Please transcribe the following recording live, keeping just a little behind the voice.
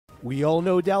We all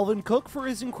know Dalvin Cook for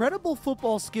his incredible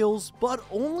football skills, but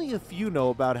only a few know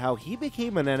about how he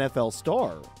became an NFL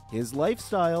star, his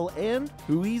lifestyle, and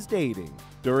who he's dating.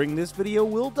 During this video,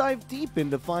 we'll dive deep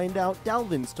in to find out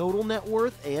Dalvin's total net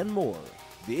worth and more.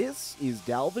 This is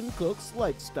Dalvin Cook's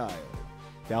lifestyle.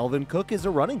 Dalvin Cook is a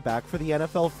running back for the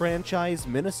NFL franchise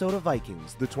Minnesota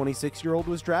Vikings. The 26-year-old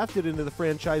was drafted into the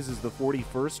franchise as the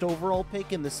 41st overall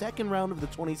pick in the second round of the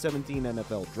 2017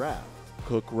 NFL Draft.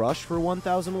 Cook rushed for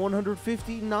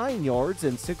 1,159 yards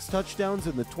and 6 touchdowns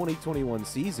in the 2021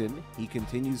 season. He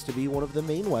continues to be one of the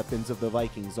main weapons of the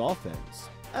Vikings offense.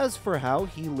 As for how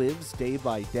he lives day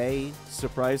by day,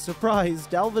 surprise, surprise,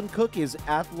 Dalvin Cook is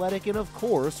athletic and of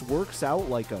course works out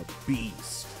like a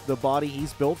beast. The body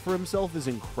he's built for himself is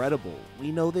incredible.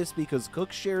 We know this because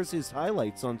Cook shares his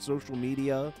highlights on social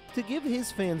media to give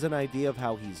his fans an idea of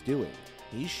how he's doing.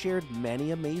 He's shared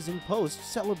many amazing posts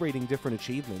celebrating different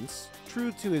achievements.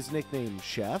 True to his nickname,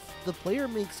 Chef, the player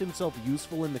makes himself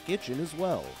useful in the kitchen as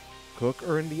well. Cook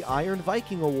earned the Iron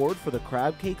Viking Award for the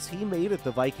crab cakes he made at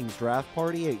the Vikings draft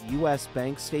party at US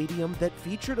Bank Stadium that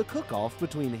featured a cook-off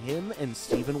between him and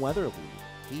Stephen Weatherly.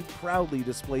 He proudly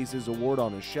displays his award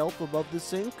on a shelf above the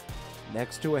sink,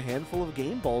 next to a handful of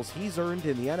game balls he's earned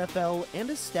in the NFL and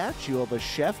a statue of a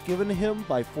chef given to him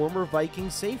by former Viking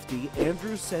safety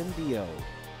Andrew Sendio.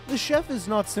 The chef is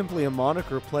not simply a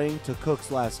moniker playing to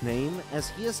Cook's last name.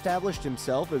 As he established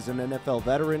himself as an NFL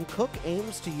veteran, Cook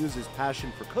aims to use his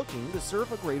passion for cooking to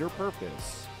serve a greater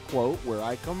purpose. Quote, "Where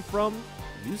I come from,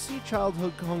 you see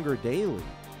childhood hunger daily."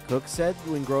 Cook said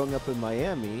when growing up in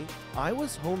Miami, "I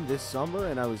was home this summer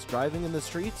and I was driving in the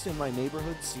streets in my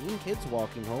neighborhood seeing kids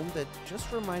walking home that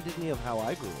just reminded me of how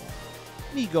I grew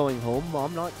up. Me going home,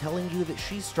 Mom not telling you that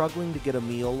she's struggling to get a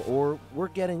meal or we're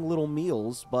getting little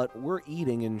meals, but we're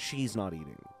eating and she's not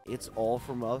eating. It's all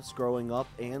from us growing up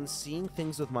and seeing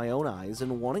things with my own eyes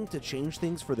and wanting to change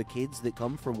things for the kids that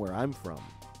come from where I'm from."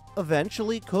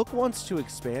 Eventually, Cook wants to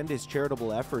expand his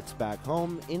charitable efforts back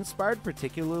home, inspired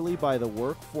particularly by the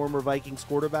work former Vikings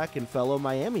quarterback and fellow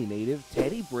Miami native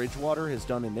Teddy Bridgewater has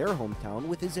done in their hometown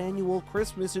with his annual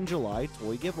Christmas in July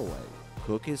toy giveaway.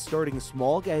 Cook is starting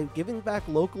small, giving back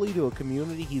locally to a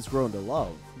community he's grown to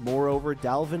love. Moreover,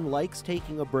 Dalvin likes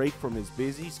taking a break from his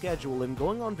busy schedule and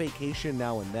going on vacation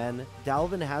now and then.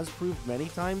 Dalvin has proved many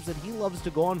times that he loves to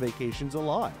go on vacations a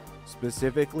lot,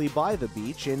 specifically by the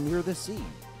beach and near the sea.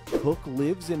 Cook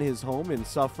lives in his home in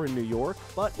Suffern, New York,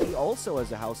 but he also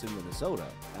has a house in Minnesota.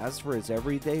 As for his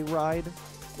everyday ride,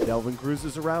 Dalvin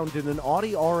cruises around in an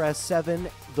Audi RS7.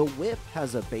 The whip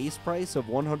has a base price of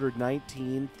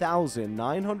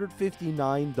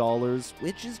 $119,959,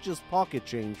 which is just pocket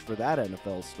change for that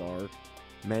NFL star.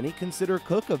 Many consider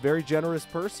Cook a very generous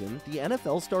person. The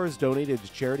NFL star has donated to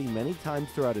charity many times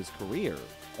throughout his career.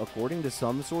 According to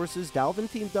some sources, Dalvin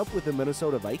teamed up with the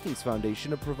Minnesota Vikings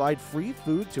Foundation to provide free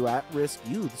food to at-risk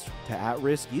youth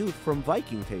from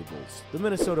Viking tables. The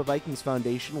Minnesota Vikings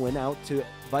Foundation went out to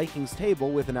Vikings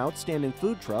Table with an outstanding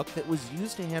food truck that was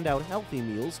used to hand out healthy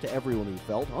meals to everyone who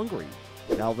felt hungry.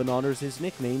 Dalvin honors his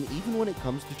nickname even when it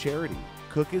comes to charity.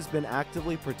 Cook has been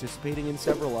actively participating in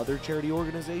several other charity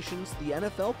organizations. The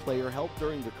NFL player helped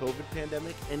during the COVID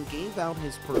pandemic and gave out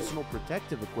his personal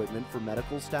protective equipment for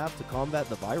medical staff to combat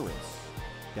the virus.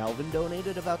 Dalvin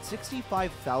donated about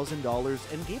 $65,000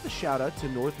 and gave a shout out to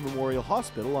North Memorial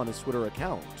Hospital on his Twitter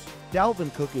account.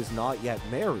 Dalvin Cook is not yet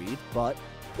married, but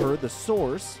per the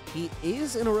source, he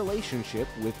is in a relationship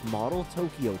with model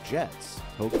Tokyo Jets.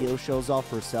 Tokyo shows off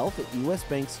herself at US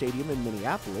Bank Stadium in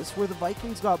Minneapolis, where the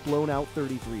Vikings got blown out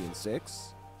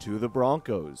 33-6 to the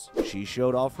Broncos. She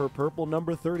showed off her purple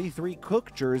number 33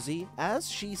 Cook jersey, as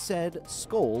she said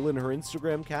 "Skol" in her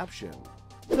Instagram caption.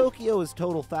 Tokyo is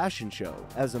total fashion show.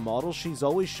 As a model, she's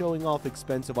always showing off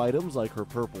expensive items like her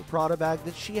purple Prada bag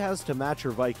that she has to match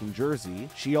her Viking jersey.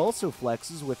 She also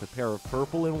flexes with a pair of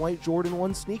purple and white Jordan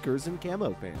 1 sneakers and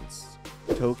camo pants.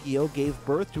 Tokyo gave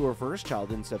birth to her first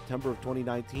child in September of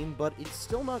 2019, but it's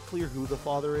still not clear who the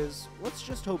father is. Let's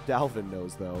just hope Dalvin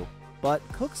knows though. But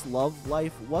Cook's love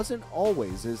life wasn't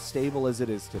always as stable as it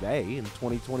is today. In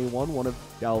 2021, one of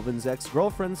Dalvin's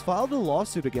ex-girlfriends filed a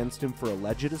lawsuit against him for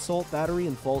alleged assault, battery,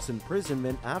 and false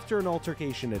imprisonment after an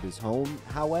altercation at his home.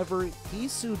 However, he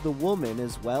sued the woman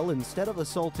as well instead of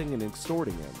assaulting and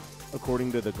extorting him.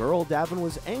 According to the girl, Dalvin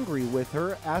was angry with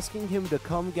her, asking him to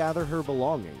come gather her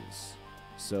belongings.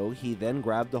 So he then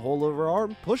grabbed a hold of her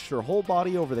arm, pushed her whole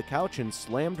body over the couch, and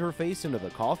slammed her face into the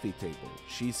coffee table.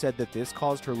 She said that this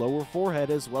caused her lower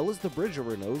forehead as well as the bridge of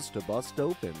her nose to bust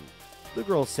open. The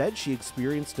girl said she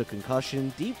experienced a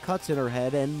concussion, deep cuts in her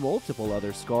head, and multiple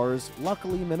other scars.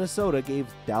 Luckily, Minnesota gave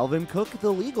Dalvin Cook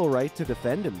the legal right to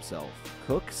defend himself.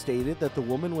 Cook stated that the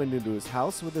woman went into his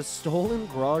house with a stolen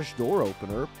garage door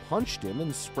opener, punched him,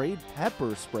 and sprayed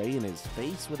pepper spray in his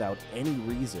face without any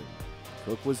reason.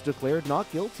 Cook was declared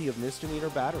not guilty of misdemeanor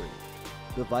battery.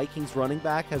 The Vikings running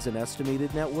back has an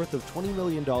estimated net worth of $20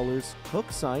 million.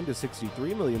 Cook signed a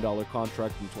 $63 million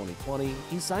contract in 2020.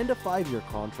 He signed a 5-year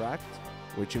contract,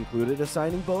 which included a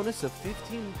signing bonus of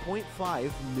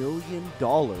 $15.5 million,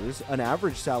 an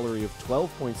average salary of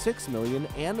 $12.6 million,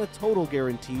 and a total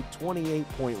guaranteed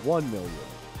 $28.1 million.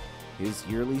 His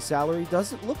yearly salary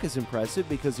doesn't look as impressive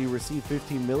because he received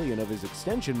 $15 million of his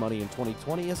extension money in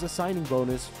 2020 as a signing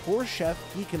bonus. Poor chef,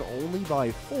 he can only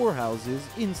buy 4 houses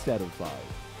instead of 5.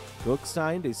 Cook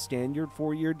signed a standard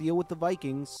 4-year deal with the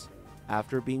Vikings.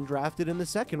 After being drafted in the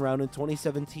second round in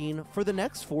 2017, for the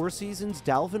next 4 seasons,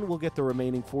 Dalvin will get the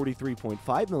remaining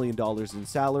 $43.5 million in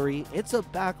salary. It's a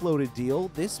backloaded deal.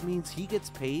 This means he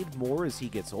gets paid more as he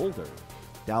gets older.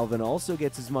 Dalvin also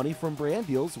gets his money from brand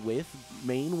deals, with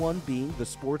main one being the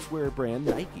sportswear brand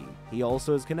Nike. He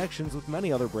also has connections with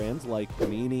many other brands like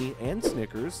Panini and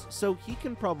Snickers, so he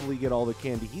can probably get all the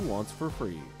candy he wants for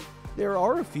free. There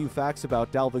are a few facts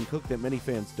about Dalvin Cook that many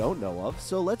fans don't know of,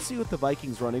 so let's see what the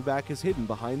Vikings running back is hidden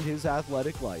behind his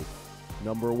athletic life.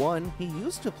 Number 1, he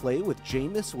used to play with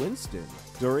Jameis Winston.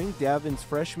 During Dalvin's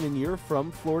freshman year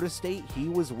from Florida State, he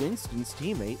was Winston's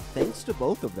teammate. Thanks to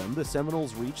both of them, the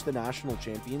Seminoles reached the national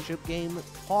championship game.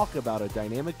 Talk about a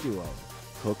dynamic duo.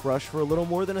 Cook rushed for a little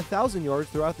more than 1,000 yards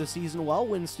throughout the season, while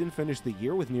Winston finished the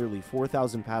year with nearly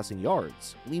 4,000 passing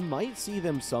yards. We might see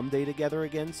them someday together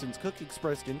again, since Cook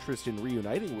expressed interest in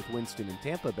reuniting with Winston in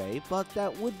Tampa Bay, but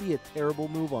that would be a terrible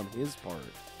move on his part.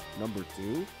 Number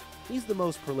 2, he's the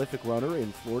most prolific runner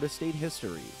in Florida State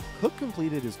history. Cook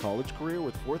completed his college career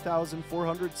with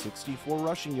 4,464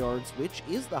 rushing yards, which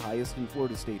is the highest in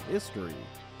Florida State history.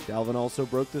 Dalvin also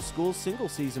broke the school's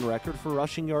single-season record for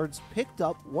rushing yards, picked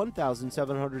up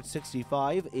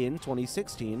 1,765 in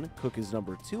 2016. Cook is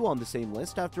number 2 on the same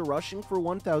list after rushing for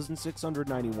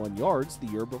 1,691 yards the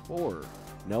year before.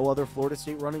 No other Florida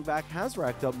State running back has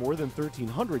racked up more than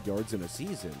 1,300 yards in a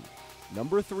season.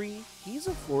 Number 3, he's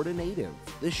a Florida native.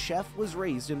 The chef was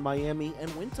raised in Miami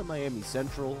and went to Miami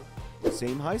Central, the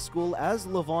same high school as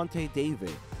Levante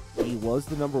David. He was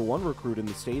the number 1 recruit in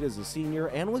the state as a senior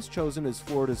and was chosen as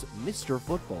Florida's Mr.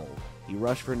 Football. He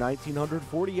rushed for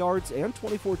 1,940 yards and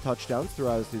 24 touchdowns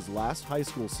throughout his last high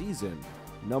school season.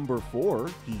 Number 4,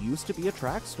 he used to be a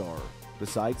track star.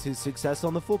 Besides his success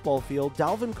on the football field,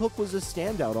 Dalvin Cook was a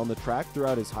standout on the track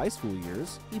throughout his high school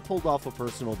years. He pulled off a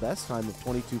personal best time of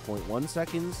 22.1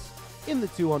 seconds in the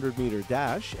 200-meter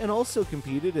dash and also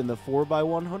competed in the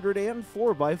 4x100 and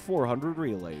 4x400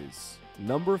 relays.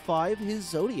 Number 5, his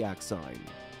zodiac sign.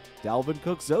 Dalvin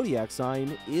Cook's zodiac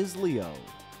sign is Leo.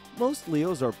 Most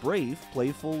Leos are brave,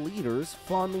 playful leaders,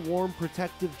 fun, warm,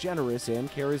 protective, generous, and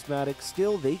charismatic.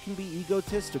 Still, they can be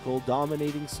egotistical,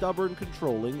 dominating, stubborn,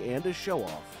 controlling, and a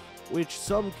show-off, which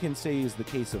some can say is the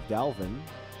case of Dalvin.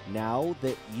 Now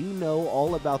that you know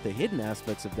all about the hidden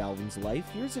aspects of Dalvin's life,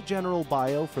 here's a general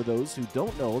bio for those who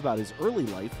don't know about his early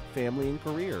life, family, and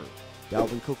career.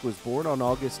 Dalvin Cook was born on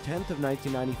August 10th of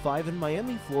 1995 in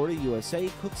Miami, Florida, USA.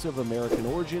 Cook's of American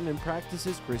origin and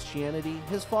practices Christianity.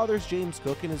 His father's James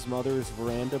Cook and his mother is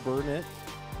Veranda Burnett.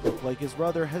 Cook, like his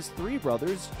brother, has 3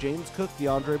 brothers: James Cook,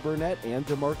 DeAndre Burnett, and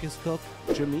DeMarcus Cook.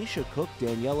 Jamisha Cook,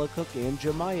 Daniela Cook, and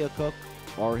Jemiah Cook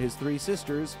are his 3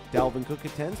 sisters. Dalvin Cook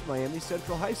attends Miami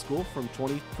Central High School. From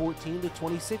 2014 to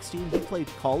 2016, he played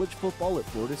college football at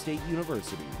Florida State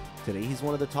University. Today, he's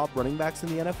one of the top running backs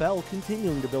in the NFL,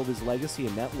 continuing to build his legacy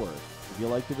and net worth. If you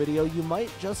liked the video, you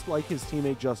might just like his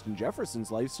teammate Justin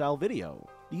Jefferson's lifestyle video.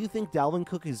 Do you think Dalvin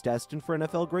Cook is destined for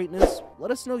NFL greatness?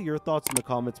 Let us know your thoughts in the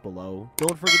comments below.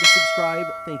 Don't forget to subscribe.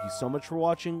 Thank you so much for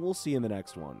watching. We'll see you in the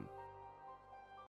next one.